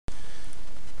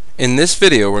In this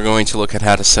video we're going to look at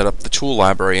how to set up the tool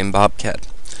library in Bobcad.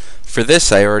 For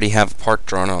this I already have a part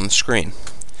drawn on the screen.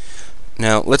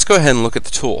 Now let's go ahead and look at the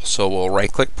tool. So we'll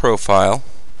right click Profile,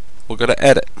 we'll go to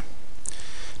Edit.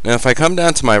 Now if I come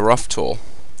down to my rough tool,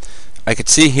 I could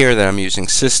see here that I'm using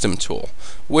System Tool,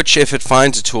 which if it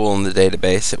finds a tool in the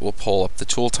database it will pull up the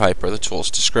tool type or the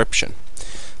tool's description.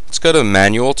 Let's go to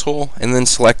Manual Tool and then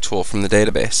Select Tool from the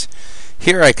database.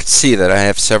 Here I could see that I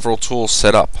have several tools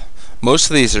set up.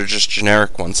 Most of these are just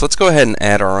generic ones. Let's go ahead and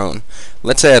add our own.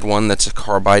 Let's add one that's a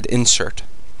carbide insert.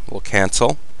 We'll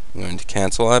cancel. I'm going to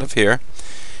cancel out of here.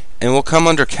 And we'll come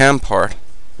under Cam Part,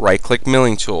 right click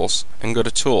Milling Tools, and go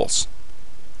to Tools.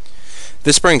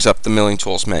 This brings up the Milling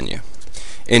Tools menu.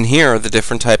 In here are the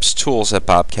different types of tools that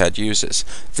Bobcad uses.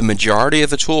 The majority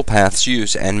of the tool paths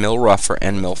use end mill rough or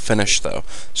end mill finish though.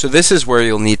 So this is where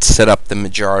you'll need to set up the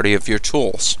majority of your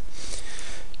tools.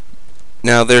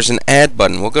 Now there's an Add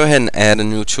button. We'll go ahead and add a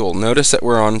new tool. Notice that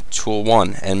we're on Tool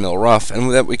 1, End Mill Rough,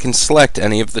 and that we can select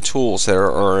any of the tools that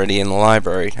are already in the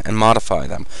library and modify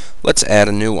them. Let's add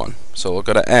a new one. So we'll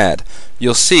go to Add.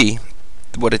 You'll see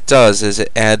what it does is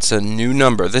it adds a new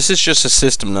number. This is just a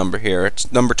system number here.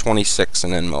 It's number 26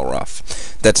 in End Mill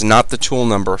Rough. That's not the tool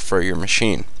number for your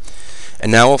machine.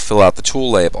 And now we'll fill out the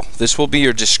tool label. This will be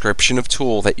your description of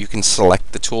tool that you can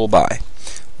select the tool by.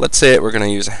 Let's say we're going to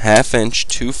use a 1/2 inch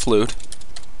 2 flute.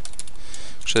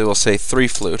 Actually, we'll say 3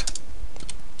 flute.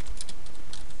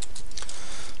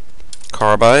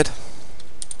 Carbide.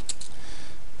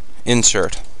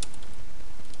 Insert.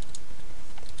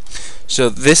 So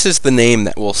this is the name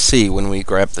that we'll see when we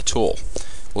grab the tool.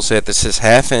 We'll say that this is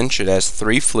 1/2 inch, it has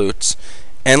 3 flutes,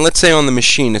 and let's say on the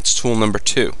machine it's tool number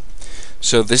 2.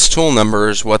 So this tool number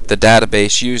is what the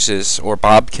database uses, or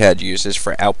Bobcad uses,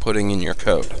 for outputting in your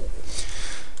code.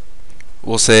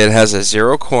 We'll say it has a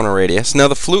 0 corner radius. Now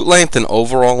the flute length and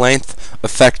overall length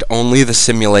affect only the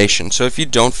simulation. So if you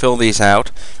don't fill these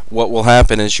out, what will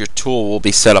happen is your tool will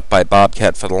be set up by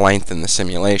Bobcad for the length in the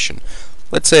simulation.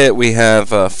 Let's say that we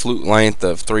have a flute length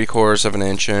of 3/4 of an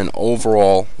inch and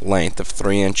overall length of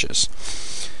 3 inches.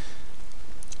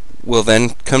 We'll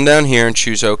then come down here and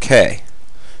choose OK.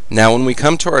 Now when we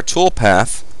come to our tool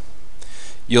path,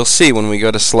 you'll see when we go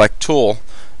to Select Tool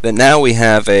that now we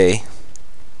have a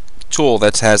tool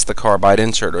that has the carbide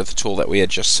insert, or the tool that we had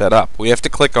just set up. We have to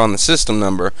click on the system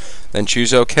number, then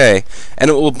choose OK, and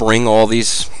it will bring all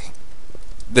this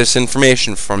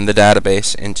information from the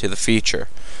database into the feature.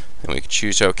 And we can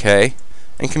choose OK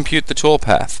and compute the tool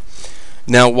path.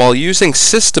 Now while using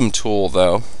System Tool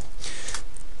though,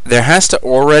 there has to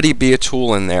already be a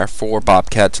tool in there for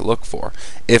Bobcad to look for.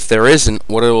 If there isn't,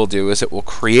 what it will do is it will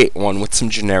create one with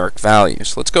some generic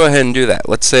values. Let's go ahead and do that.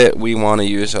 Let's say we want to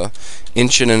use a 1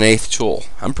 1/8" tool.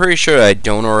 I'm pretty sure I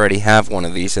don't already have one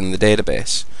of these in the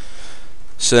database.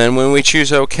 So then when we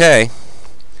choose OK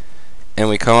and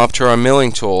we come up to our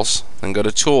milling tools and go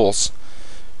to Tools,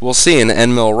 we'll see in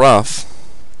End Mill Rough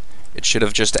it should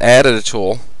have just added a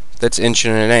tool that's 1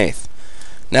 1/8".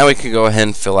 Now we can go ahead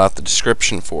and fill out the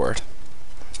description for it.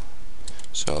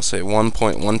 So I'll say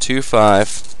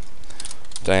 1.125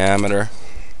 diameter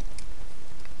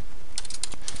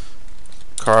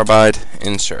carbide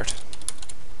insert.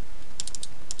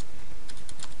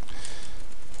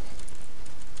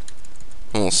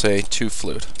 And we'll say 2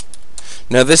 flute.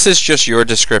 Now this is just your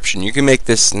description. You can make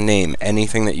this name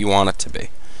anything that you want it to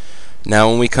be. Now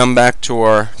when we come back to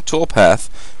our tool path,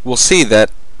 we'll see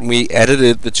that we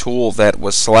edited the tool that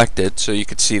was selected, so you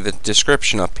could see the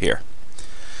description up here.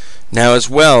 Now as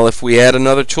well, if we add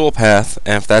another tool path,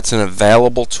 and if that's an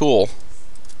available tool,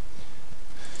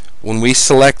 when we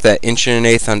select that 1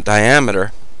 1/8" on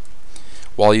diameter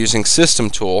while using System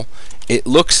Tool, it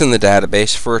looks in the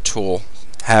database for a tool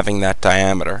having that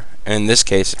diameter, and in this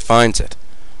case it finds it.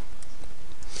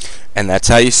 And that's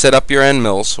how you set up your end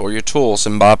mills or your tools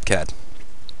in Bobcad.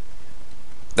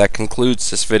 That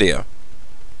concludes this video.